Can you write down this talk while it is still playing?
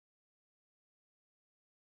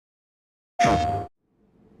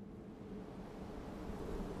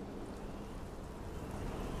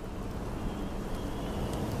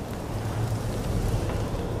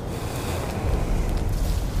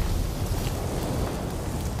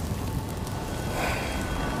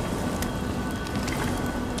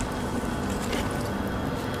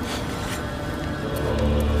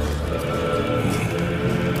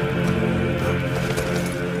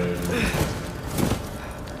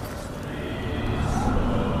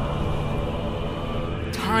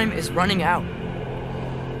Time is running out.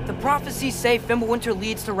 The prophecies say Fimbulwinter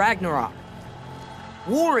leads to Ragnarok.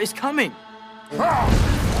 War is coming.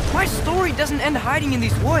 My story doesn't end hiding in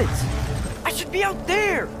these woods. I should be out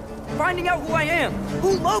there, finding out who I am,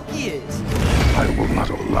 who Loki is. I will not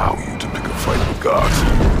allow you to pick a fight with gods.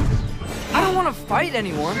 I don't want to fight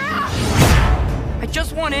anyone. I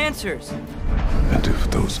just want answers. And if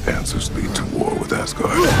those answers lead to war with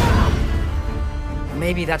Asgard?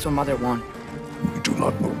 Maybe that's what Mother wanted. We do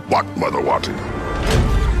not know what Mother wanted.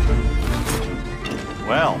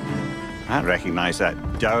 Well, I recognize that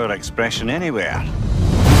dour expression anywhere.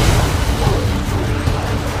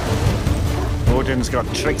 Odin's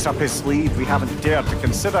got tricks up his sleeve we haven't dared to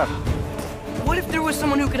consider. What if there was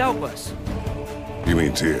someone who could help us? You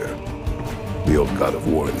mean Tyr, the old god of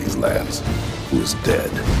war in these lands, who is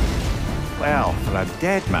dead? Well, for a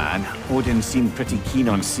dead man, Odin seemed pretty keen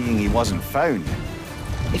on seeing he wasn't found.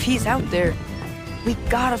 If he's out there, we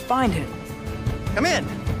gotta find him. Come in.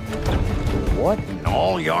 What in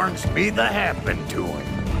all yarns be the happened to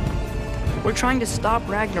him? We're trying to stop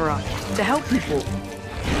Ragnarok, to help people.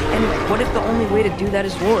 And what if the only way to do that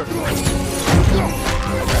is war?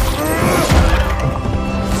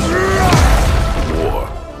 War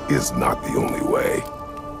is not the only way.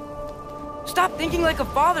 Stop thinking like a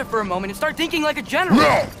father for a moment and start thinking like a general.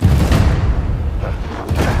 No!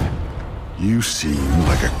 You seem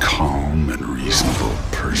like a calm and reasonable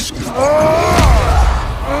person.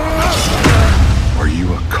 Are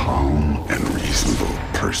you a calm and reasonable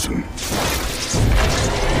person?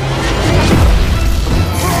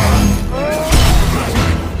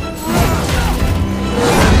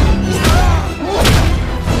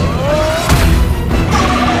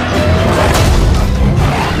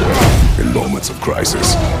 In moments of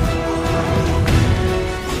crisis,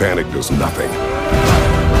 panic does nothing.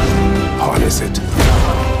 Harness it.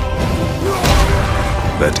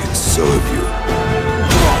 Let it serve you.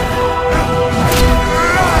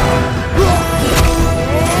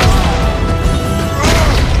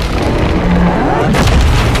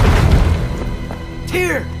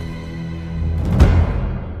 Tyr!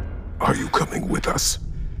 Are you coming with us?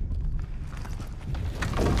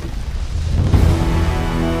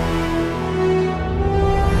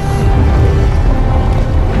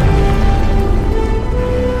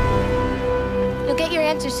 You'll get your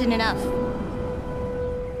answer soon enough.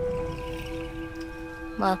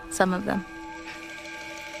 Well, some of them.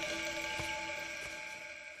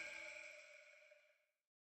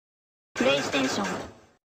 PlayStation